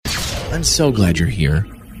I'm so glad you're here.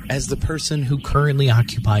 As the person who currently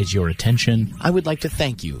occupies your attention, I would like to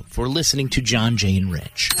thank you for listening to John, Jay, and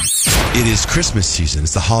Rich. It is Christmas season.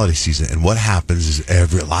 It's the holiday season. And what happens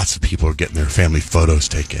is lots of people are getting their family photos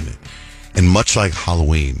taken. And much like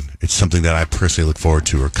Halloween, it's something that I personally look forward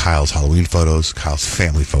to are Kyle's Halloween photos, Kyle's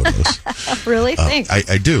family photos. Really? Thanks.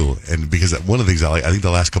 I do. And because one of the things I like, I think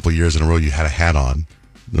the last couple of years in a row you had a hat on.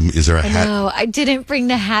 Is there a hat? No, I didn't bring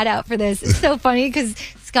the hat out for this. It's so funny because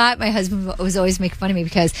Scott, my husband, was always making fun of me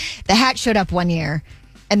because the hat showed up one year.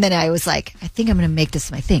 And then I was like, I think I'm going to make this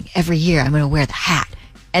my thing. Every year I'm going to wear the hat.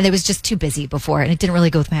 And it was just too busy before, and it didn't really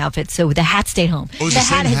go with my outfit. So the hat stayed home. Oh, the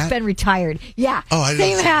hat has been retired. Yeah. Oh, I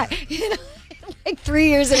didn't same hat. Like 3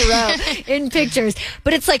 years in a row in pictures.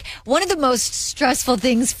 But it's like one of the most stressful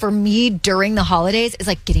things for me during the holidays is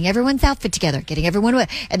like getting everyone's outfit together, getting everyone away.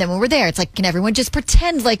 And then when we're there, it's like, can everyone just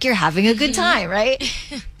pretend like you're having a good time, right?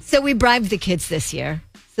 So we bribed the kids this year.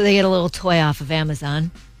 So they get a little toy off of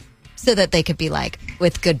Amazon so that they could be like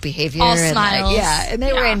with good behavior. All and smiles. Like, and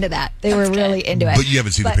they were into that. They were really into it. But you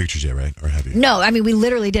haven't seen the pictures yet, right? Or have you? No, I mean, we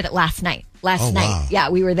literally did it last night. Wow. Yeah,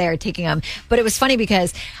 we were there taking them. But it was funny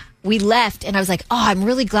because we left and I was like, oh, I'm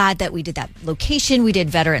really glad that we did that location. We did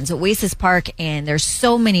Veterans Oasis Park, and there's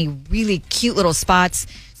so many really cute little spots.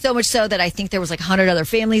 So much so that I think there was like 100 other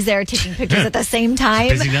families there taking pictures at the same time.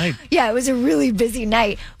 Busy night. Yeah, it was a really busy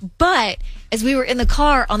night. But as we were in the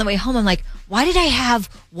car on the way home, I'm like, why did I have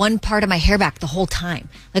one part of my hair back the whole time?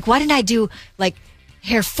 Like, why didn't I do like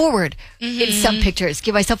hair forward in some pictures,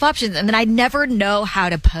 give myself options, and then I never know how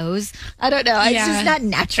to pose. I don't know. It's just not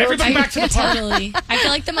natural. Everybody back to the park. Totally. I feel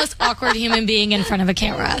like the most awkward human being in front of a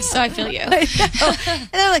camera, so I feel you. I know.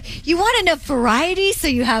 And I'm like, you want enough variety so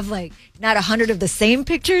you have like not 100 of the same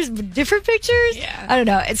pictures, but different pictures? Yeah. I don't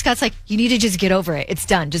know. And Scott's like, you need to just get over it. It's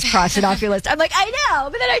done. Just cross it off your list. I'm like, I know.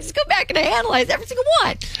 But then I just go back and I analyze every single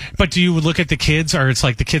one. But do you look at the kids, or it's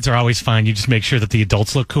like the kids are always fine? You just make sure that the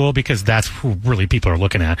adults look cool, because that's who really people are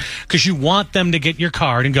looking at. Because you want them to get your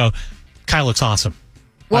card and go, Kyle looks awesome.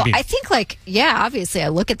 Well, I think obviously I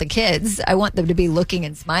look at the kids. I want them to be looking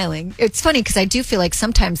and smiling. It's funny because I do feel like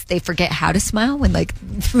sometimes they forget how to smile when like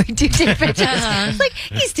we do take pictures. It's like,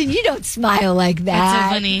 Easton, you don't smile like that.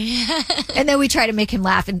 That's so funny. And then we try to make him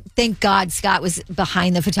laugh. And thank God Scott was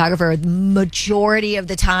behind the photographer the majority of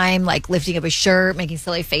the time, like lifting up his shirt, making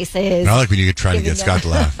silly faces. I like when you try to get Scott to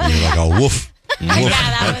laugh. And you're like, oh, woof. Yeah,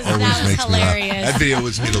 that was hilarious. That video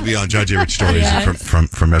it'll be on John J. Rich Stories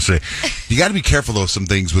from yesterday. You got to be careful though, some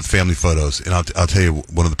things with family photos. And I'll tell you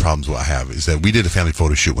one of the problems I have is that we did a family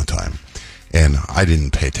photo shoot one time, and I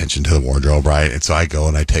didn't pay attention to the wardrobe, right? And so I go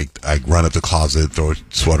and I run up the closet, throw a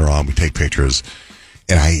sweater on, we take pictures,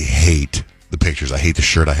 and I hate the pictures. I hate the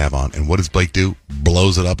shirt I have on. And what does Blake do?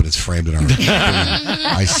 Blows it up and it's framed in our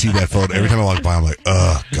I see that photo. Every time I walk by, I'm like,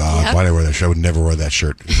 oh, God, why did I wear that shirt? I would never wear that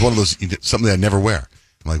shirt. It's one of those, something I never wear.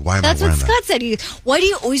 I'm like, why am I wearing that? That's what Scott said. He goes, why do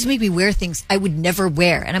you always make me wear things I would never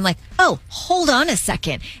wear? And I'm like, oh, hold on a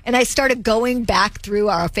second. And I started going back through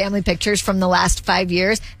our family pictures from the last 5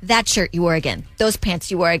 years. That shirt you wore again. Those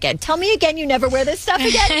pants you wore again. Tell me again you never wear this stuff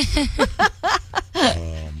again.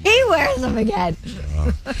 He wears them again.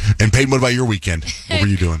 And Peyton, what about your weekend? What were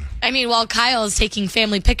you doing? I mean, while Kyle is taking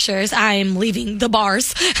family pictures, I'm leaving the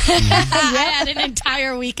bars. I had an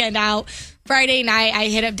entire weekend out. Friday night, I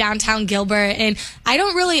hit up downtown Gilbert, and I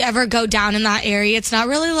don't really ever go down in that area. It's not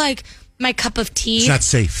really like my cup of tea. It's not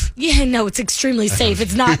safe. Yeah, no, it's extremely safe.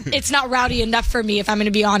 It's not rowdy enough for me, if I'm going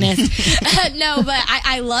to be honest. No, but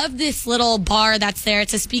I love this little bar that's there.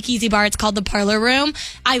 It's a speakeasy bar. It's called the Parlor Room.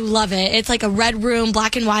 I love it. It's like a red room,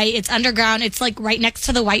 black and white. It's underground. It's like right next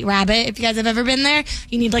to the White Rabbit. If you guys have ever been there,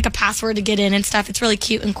 you need like a password to get in and stuff. It's really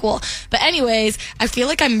cute and cool. But anyways, I feel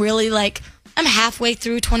like I'm really like, I'm halfway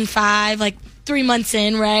through 25, like 3 months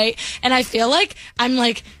in, right? And I feel like I'm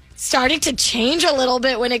like starting to change a little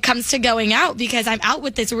bit when it comes to going out, because I'm out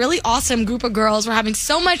with this really awesome group of girls. We're having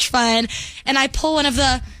so much fun. And I pull one of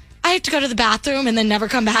the, I have to go to the bathroom and then never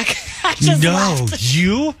come back. I just left.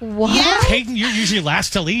 You? What? Yeah. Peyton, you're usually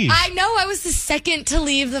last to leave. I know. I was the second to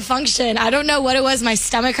leave the function. I don't know what it was. My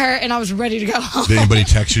stomach hurt and I was ready to go home. Did anybody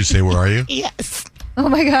text you, say, where are you? Yes. Oh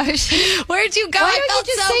my gosh. Where'd you go? Why I don't felt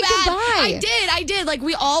you just so say bad. goodbye? I did. Like,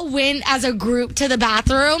 we all went as a group to the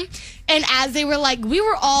bathroom. And as they were like, we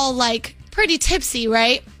were all like pretty tipsy,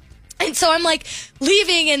 right? And so I'm like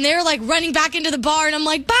leaving and they're like running back into the bar and I'm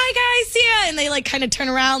like, bye guys, see ya. And they like kind of turn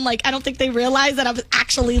around. Like, I don't think they realized that I was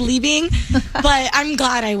actually leaving, but I'm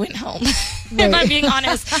glad I went home. If I'm being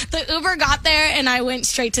honest, the Uber got there and I went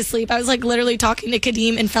straight to sleep. I was like literally talking to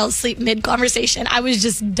Kadeem and fell asleep mid conversation. I was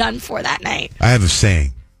just done for that night. I have a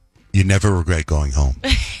saying. You never regret going home.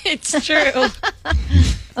 It's true.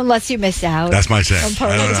 Unless you miss out. That's my sense. On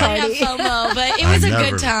part I of don't the know. I got party. FOMO, but it I was a never-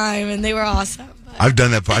 good time, and they were awesome. But I've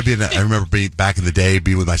done that. I remember being back in the day,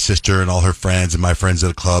 being with my sister and all her friends and my friends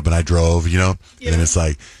at a club, and I drove, And then it's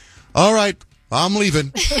like, all right, I'm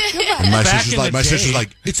leaving. And my Back sister's in like,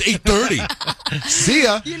 the day. it's 8:30. See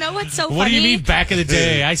ya. you know what's so funny? What do you mean back in the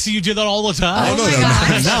day? I see you do that all the time. Oh, no, my no, gosh. no,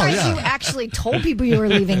 I'm now, surprised yeah. you actually told people you were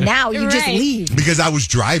leaving. Now you just Right. leave. Because I was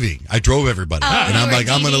driving. I drove everybody. and I'm you were like,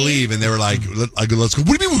 I'm going to DD? leave. And they were like, I go, let's go.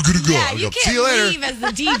 What do you mean we're going to go? Yeah, I you go, can't see you later. leave as the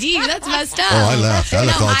DD. That's messed up. Oh, I left. I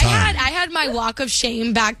left all the time. I had my walk of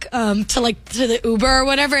shame back to the Uber or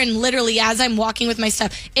whatever, and literally as I'm walking with my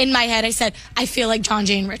stuff in my head, I said, I feel like John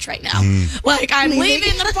Jane Rich right now. Like I'm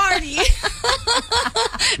leaving the party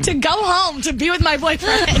to go home to be with my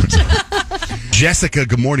boyfriend. Jessica,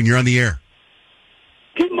 good morning. You're on the air.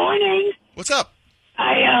 Good morning. What's up?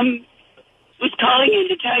 I was calling in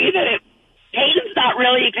to tell you that Peyton's not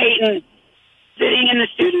really Peyton sitting in the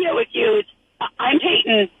studio with you. I'm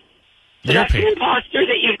Peyton. So You're that's Peyton. an imposter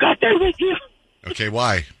that you've got there with you. Okay,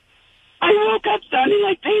 why? I woke up sounding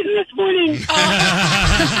like Peyton this morning.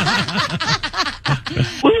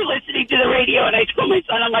 We were listening to the radio, and I told my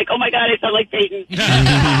son, I'm like, oh my God, I sound like Peyton.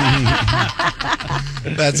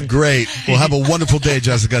 That's great. Well, have a wonderful day,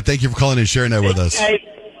 Jessica. Thank you for calling and sharing that with us. Guys,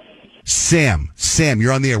 Sam,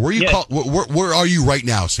 you're on the air. Where are you? Yes. Where are you right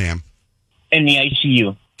now, Sam? in the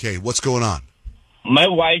ICU. Okay, what's going on? My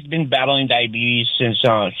wife's been battling diabetes since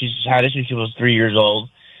she's had it since she was 3 years old.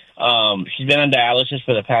 She's been on dialysis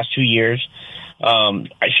for the past 2 years.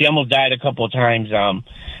 She almost died a couple of times.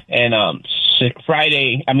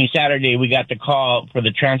 Saturday, we got the call for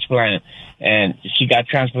the transplant, and she got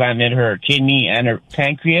transplanted her kidney and her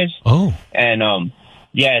pancreas. Oh. And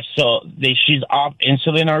so she's off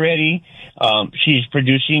insulin already. She's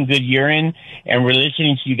producing good urine, and we're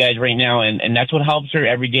listening to you guys right now, and that's what helps her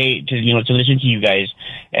every day to listen to you guys.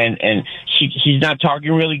 And she's not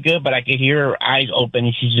talking really good, but I can hear her eyes open,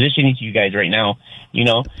 and she's listening to you guys right now.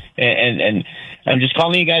 And I'm just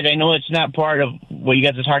calling you guys. I know it's not part of what you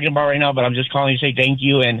guys are talking about right now, but I'm just calling to say thank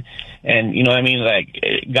you, and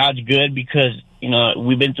God's good because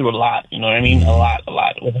we've been through a lot. A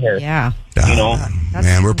lot with her. Yeah.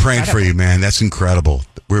 Man, we're praying for you, man. That's incredible.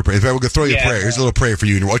 We're going to throw you a Yeah. prayer. Here's a little prayer for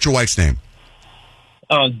you. What's your wife's name?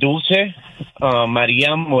 Dulce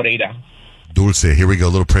Maria Moreira. Dulce. Here we go. A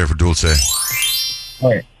little prayer for Dulce. All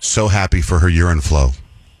right. So happy for her urine flow.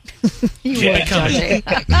 Yeah.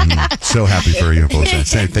 So happy for her urine flow.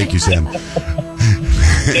 Sam, thank you, Sam.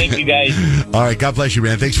 Thank you, guys. All right. God bless you,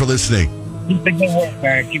 man. Thanks for listening. Keep the good work,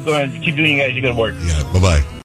 man. Keep doing you guys good work. Yeah. Bye-bye.